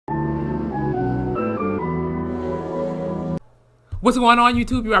What's going on,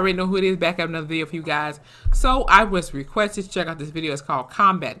 YouTube? You already know who it is. Back up another video for you guys. So I was requested to check out this video. It's called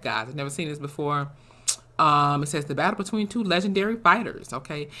Combat Guys. I've never seen this before. It says the battle between two legendary fighters.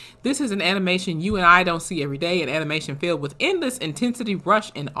 Okay, this is an animation you and I don't see every day. An animation filled with endless intensity,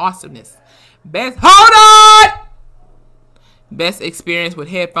 rush, and awesomeness. Hold on! Best experience with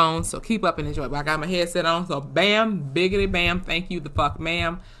headphones. So keep up and enjoy. But I got my headset on. So bam, biggity bam. Thank you the fuck,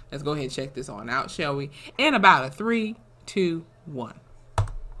 ma'am. Let's go ahead and check this on out, shall we? In about a 3, 2, 1.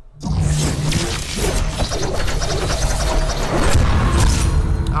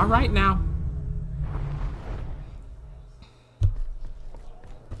 All right now.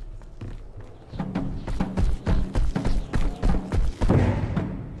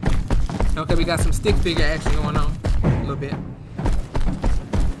 Okay, we got some stick figure action going on a little bit.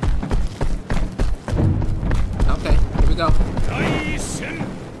 Okay, here we go.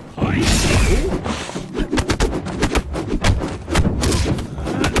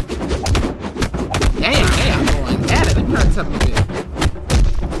 Damn, they are going at it. Let me turn this up a little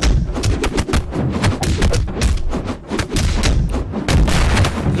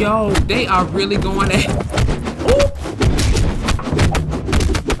bit. Yo, they are really going at it. Ooh.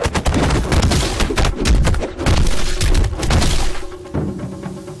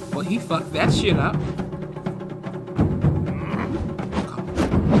 Well, he fucked that shit up.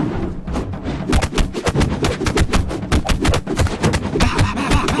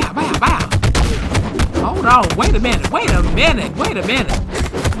 Hold on, wait a minute.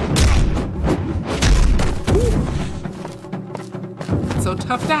 So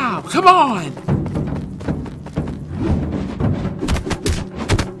tough now. Come on.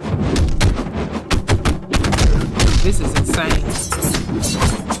 This is insane.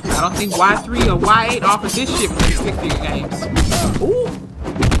 I don't think Y3 or Y8 offers this shit with these stick figure games. Ooh.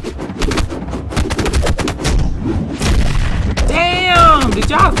 Damn! Did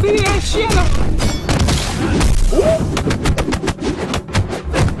y'all see that shit? Ooh.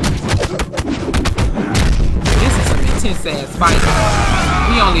 This is some intense ass fight.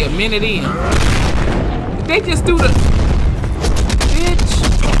 We only a minute in. They just do the bitch.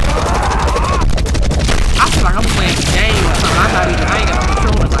 I feel like I'm playing a game or something. I ain't got no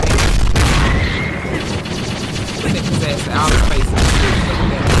control in my hand. Send his ass to outer space.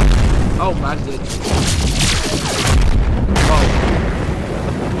 Oh my goodness. Whoa.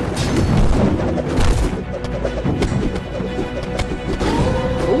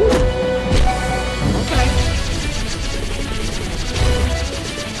 Ooh. Okay.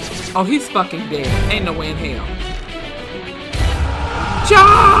 Oh, he's fucking dead. Ain't no way in hell.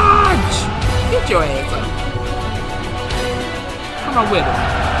 Charge! Get your ass up. Come on with him.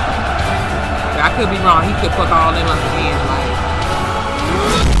 I could be wrong. He could fuck all them up again. Like,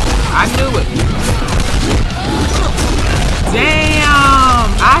 I knew it. Damn!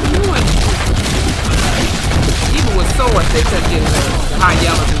 I knew it. Even with swords, they couldn't get the high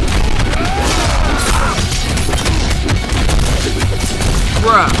yellow dude.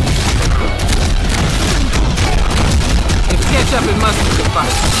 Bruh. If catch up, it must be the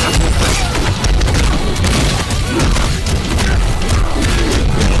fight. That's what I'm saying.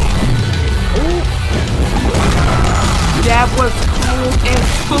 Ooh. That was cool and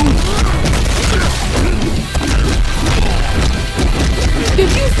food. Did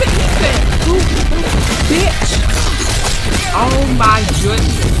you see that? Bitch. Oh my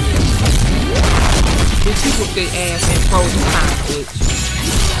goodness. Did you whip their ass in frozen time, bitch?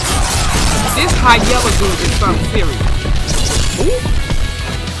 This high yellow dude is something serious. Ooh.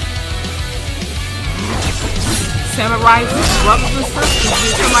 Samurai brothers and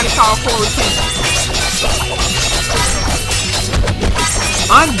sisters. Somebody call for attention.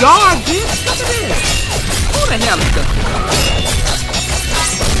 On guard, bitch. Look at this. Who the hell is this?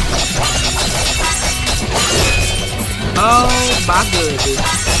 Oh my goodness.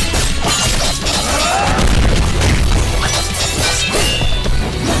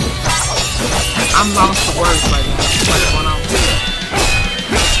 I'm lost for words right now. What's going on?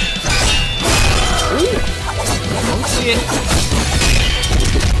 Ooh. Don't see it.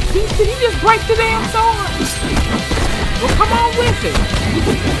 Did he just break the damn sword? Well, come on with it.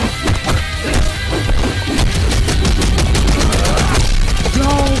 Yo,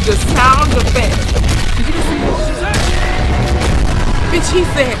 the sound effect. Did you see this? Bitch, he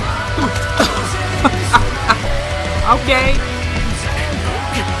said. Okay.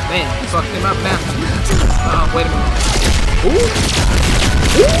 Man, fucked him up now. Wait a minute. Ooh.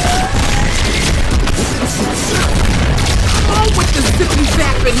 Oh, with the zippy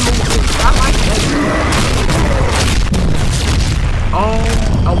zapping movement. I like that.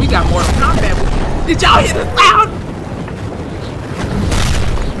 Oh, we got more combat. Did y'all hear the sound?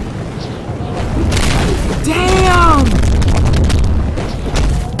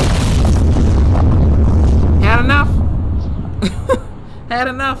 Had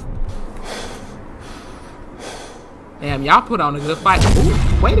enough. Damn, y'all put on a good fight.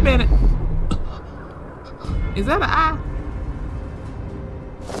 Ooh, wait a minute. Is that an eye?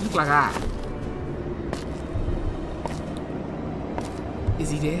 Looks like an eye. Is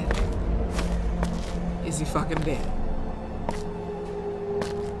he dead? Is he fucking dead?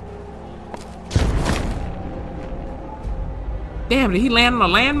 Damn, did he land on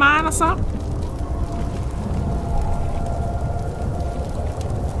a landmine or something?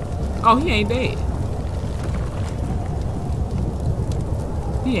 Oh, he ain't dead.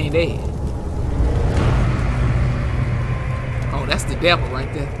 He ain't dead. Oh, that's the devil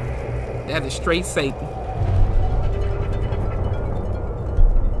right there. That is straight Satan.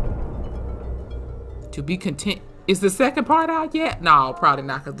 To be content. Is the second part out yet? No, probably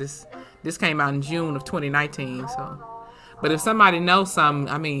not, because this came out in June of 2019. So, but if somebody knows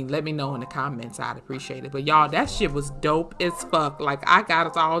something, I mean, let me know in the comments. I'd appreciate it. But y'all, that shit was dope as fuck. Like, I got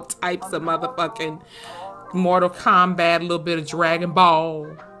us all types of motherfucking Mortal Kombat, a little bit of Dragon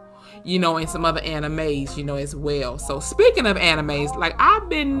Ball, you know, and some other animes, you know, as well. So speaking of animes, like, I've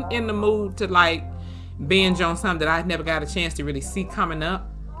been in the mood to like binge on something that I never got a chance to really see coming up.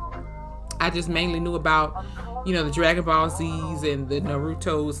 I just mainly knew about, you know, the Dragon Ball Z's and the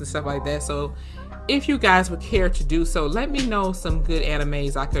Naruto's and stuff like that. So if you guys would care to do so, let me know some good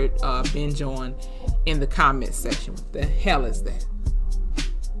animes I could binge on in the comments section. What the hell is that?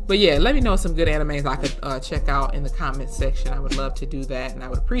 But yeah, let me know some good animes I could check out in the comments section. I would love to do that, and I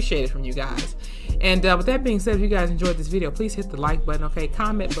would appreciate it from you guys. And with that being said, if you guys enjoyed this video, please hit the like button, okay?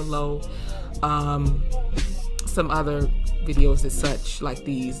 Comment below some other videos as such, like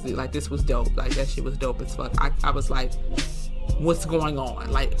these. Like, this was dope. Like, that shit was dope as fuck. I was like, what's going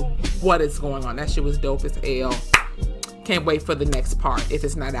on? Like, what is going on? That shit was dope as hell. Can't wait for the next part if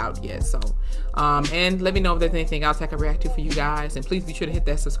it's not out yet. So and let me know if there's anything else I can react to for you guys, and please be sure to hit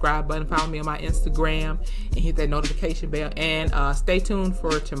that subscribe button, follow me on my Instagram, and hit that notification bell, and stay tuned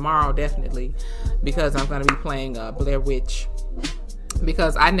for tomorrow, definitely, because I'm going to be playing Blair Witch,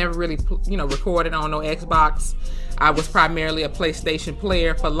 because I never really, you know, recorded on no Xbox. I was primarily a PlayStation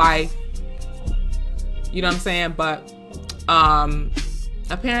player for life, you know what I'm saying? But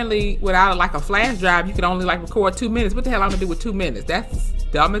apparently without like a flash drive, you can only like record 2 minutes. What the hell I'm gonna do with 2 minutes? That's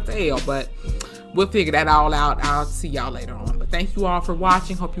dumb as hell, but we'll figure that all out. I'll see y'all later on. But thank you all for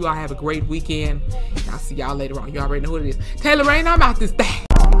watching. Hope you all have a great weekend. I'll see y'all later on. You already know who it is. Taylor Rain, I'm out this thing.